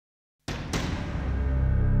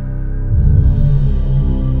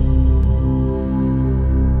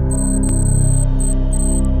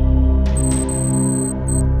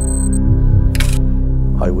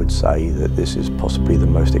say that this is possibly the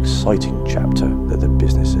most exciting chapter that the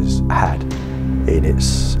business has had in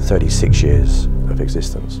its 36 years of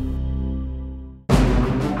existence.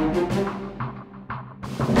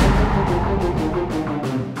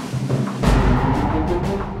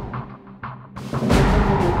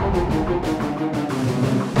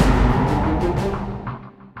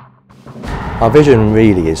 Our vision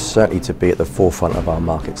really is certainly to be at the forefront of our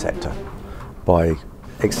market sector by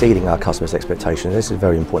exceeding our customers' expectations. This is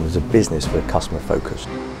very important. As a business, we're customer focused.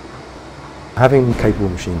 Having capable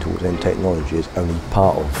machine tools and technology is only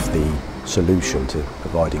part of the solution to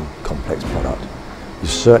providing complex product.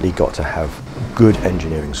 You've certainly got to have good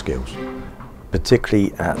engineering skills,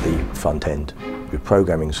 particularly at the front end. Your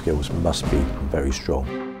programming skills must be very strong.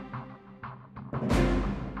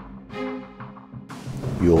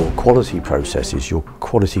 Your quality processes, your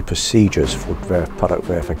quality procedures for product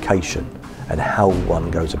verification and how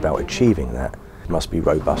one goes about achieving that must be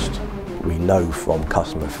robust. We know from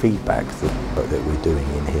customer feedback that what we're doing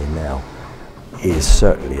in here now is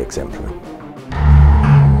certainly exemplary.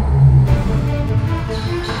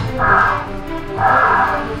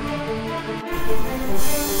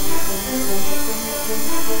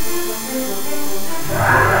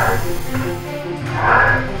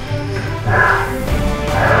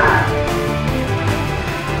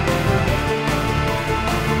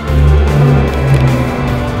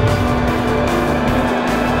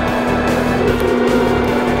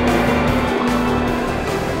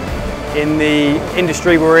 In the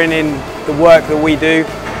industry we're in the work that we do,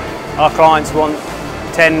 our clients want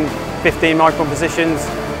 10, 15 micron positions,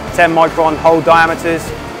 10 micron hole diameters.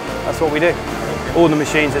 That's what we do. All the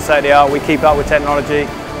machines are state-of-the-art, we keep up with technology.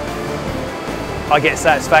 I get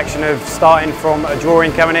satisfaction of starting from a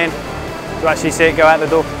drawing coming in to actually see it go out the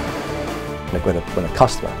door. When a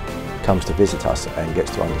customer comes to visit us and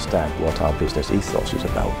gets to understand what our business ethos is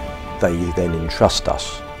about, they then entrust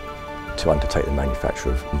us to undertake the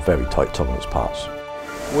manufacture of very tight tolerance parts.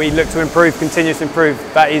 We look to improve, continuously improve.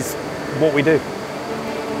 That is what we do.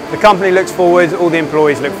 The company looks forward, all the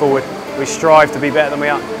employees look forward. We strive to be better than we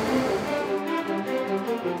are.